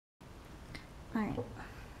All right.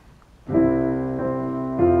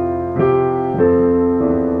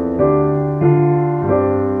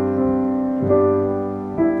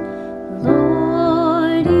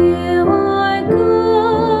 Lord, you are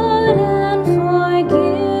good and forgiving.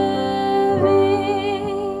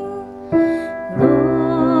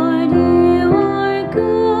 Lord, you are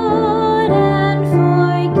good and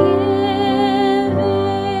forgiving.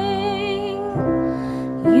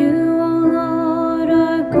 You, O Lord,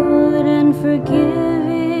 are good and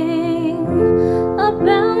forgiving,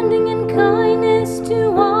 abounding in kindness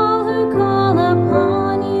to all who call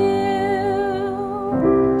upon you.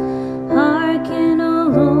 Hearken, O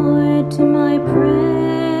Lord, to my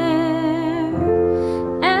prayer,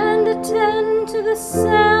 and attend to the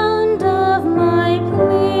sound of my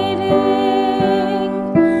pleading.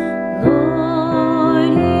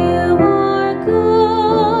 Lord, you are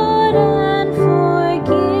good and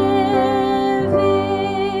forgiving.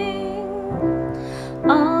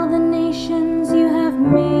 All the nations you have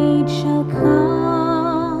made shall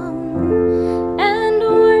come and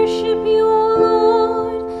worship you, O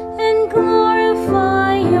Lord, and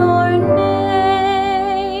glorify your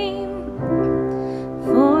name.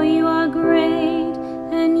 For you are great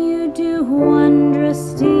and you do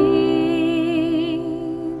wondrous deeds.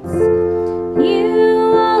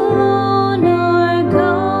 You alone are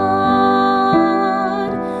God.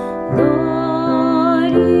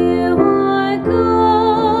 Lord, you are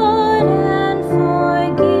good and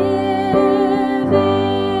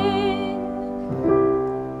forgiving.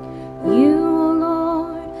 You, O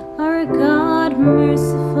Lord, are a God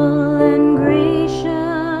merciful and gracious,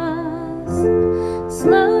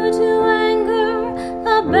 slow to anger,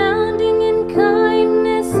 abounding in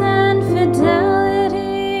kindness and fidelity.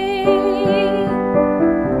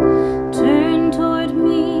 Turn toward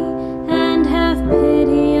me and have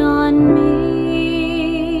pity on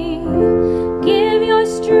me. Give your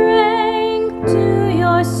strength to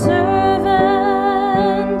your servant.